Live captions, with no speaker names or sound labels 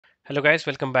Hello guys,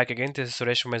 welcome back again. This is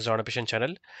Suresh from my Automation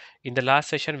channel. In the last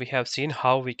session, we have seen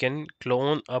how we can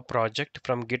clone a project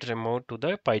from Git remote to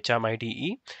the Pycharm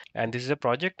IDE. And this is a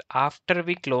project. After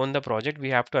we clone the project, we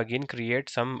have to again create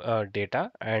some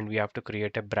data and we have to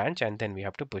create a branch and then we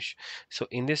have to push. So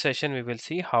in this session, we will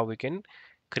see how we can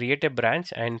create a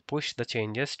branch and push the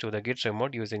changes to the Git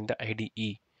remote using the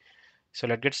IDE. So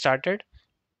let's get started.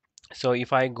 So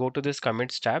if I go to this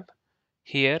commits tab,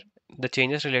 here, the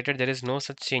changes related, there is no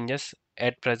such changes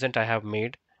at present I have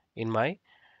made in my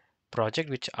project,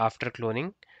 which after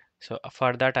cloning. So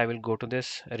for that, I will go to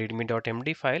this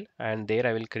readme.md file and there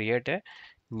I will create a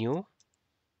new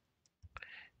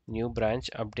branch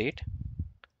update.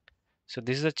 So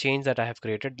this is a change that I have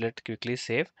created. Let's quickly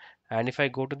save. And if I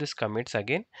go to this commits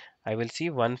again, I will see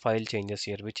one file changes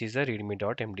here, which is a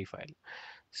readme.md file.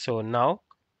 So now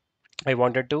I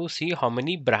wanted to see how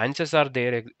many branches are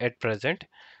there at present.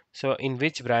 So in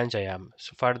which branch I am.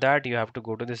 So for that you have to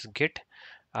go to this git.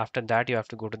 After that you have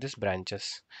to go to this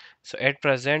branches. So at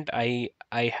present I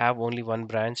have only one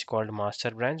branch called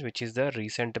master branch, which is the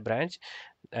recent branch.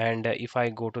 And if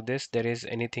I go to this, there is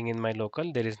anything in my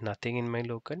local, there is nothing in my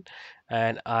local.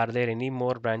 And are there any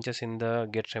more branches in the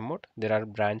git remote? There are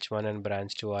branch 1 and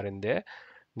branch 2 are in the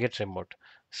git remote.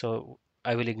 So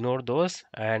I will ignore those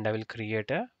and I will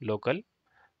create a local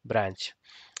branch.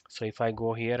 So if I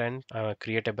go here and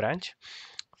create a branch,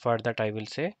 for that I will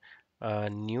say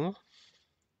new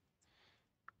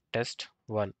test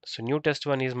one. So new test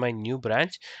one is my new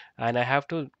branch, and I have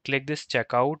to click this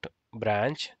checkout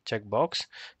branch checkbox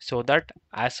so that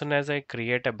as soon as I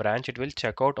create a branch, it will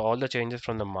check out all the changes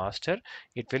from the master.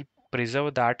 It will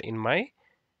preserve that in my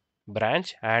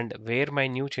branch and where my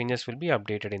new changes will be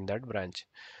updated in that branch.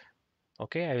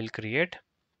 Okay, I will create.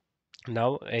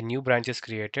 Now a new branch is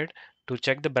created. To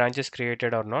check the branch is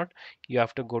created or not, you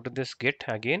have to go to this git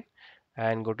again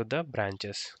and go to the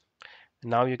branches.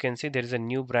 Now you can see there is a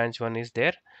new branch one is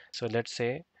there. So let's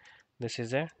say this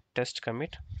is a test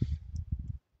commit.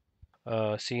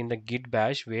 See in the git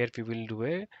bash where we will do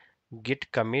a git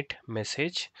commit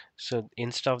message. So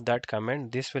instead of that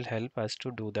command, this will help us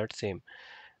to do that same.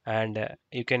 And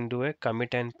you can do a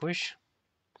commit and push.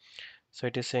 So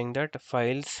it is saying that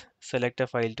files, select a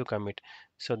file to commit.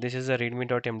 So this is a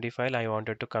readme.md file I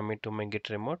wanted to commit to my git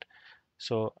remote.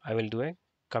 So I will do a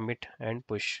commit and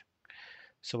push.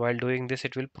 So while doing this,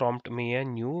 it will prompt me a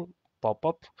new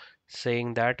pop-up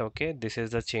saying that, okay, this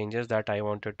is the changes that I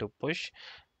wanted to push.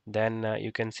 Then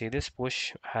you can see this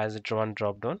push has drawn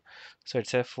drop down. So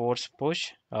it's a force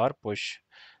push or push.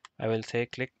 I will say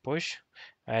click push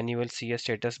and you will see a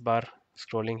status bar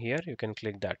scrolling here. You can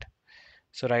click that.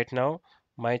 So right now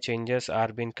my changes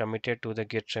are being committed to the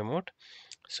git remote.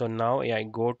 So now I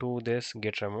go to this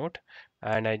git remote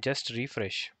and I just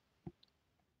refresh.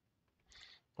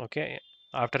 Okay,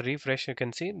 after refresh you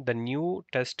can see the new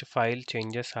test file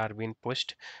changes are being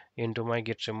pushed into my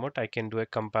git remote. I can do a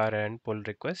compare and pull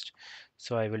request.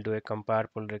 So I will do a compare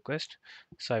pull request.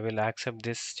 So I will accept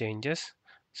these changes.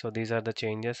 So these are the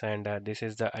changes and this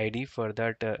is the ID for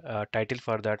that title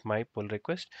for that my pull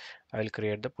request. I will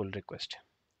create the pull request.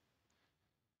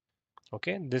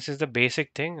 Okay, this is the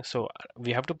basic thing. So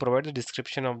we have to provide the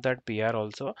description of that PR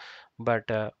also, but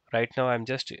right now I'm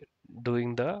just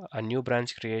doing the a new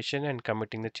branch creation and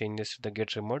committing the changes to the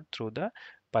git remote through the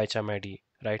PyCharm ID.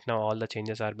 Right now all the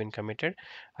changes are been committed.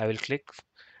 I will click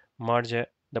merge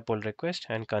the pull request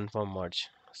and confirm merge.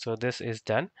 So this is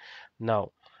done.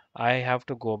 Now I have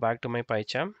to go back to my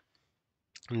PyCharm.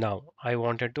 Now I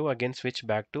wanted to again switch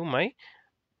back to my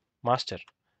master.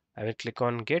 I will click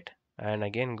on git and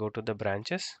again go to the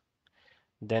branches.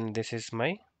 Then this is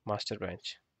my master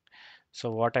branch.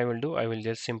 So what I will do, I will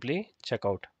just simply check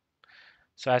out.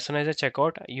 So as soon as I check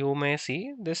out, you may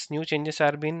see this new changes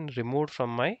are being removed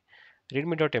from my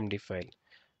readme.md file.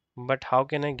 But how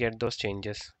can I get those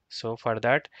changes? So for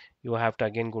that, you have to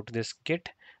again go to this git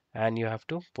and you have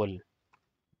to pull.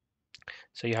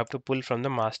 So you have to pull from the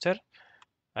master.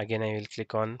 Again, I will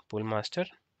click on pull master.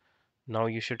 Now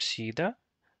you should see the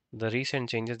recent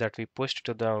changes that we pushed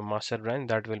to the master branch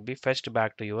that will be fetched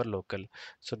back to your local.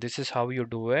 So this is how you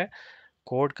do a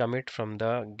code commit from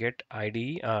the git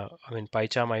IDE,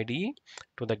 PyCharm IDE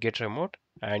to the git remote,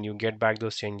 and you get back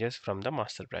those changes from the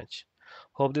master branch.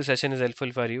 Hope this session is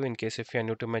helpful for you. In case if you are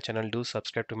new to my channel, do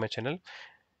subscribe to my channel.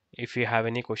 If you have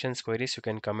any questions, queries, you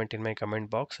can comment in my comment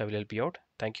box. I will help you out.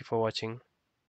 Thank you for watching.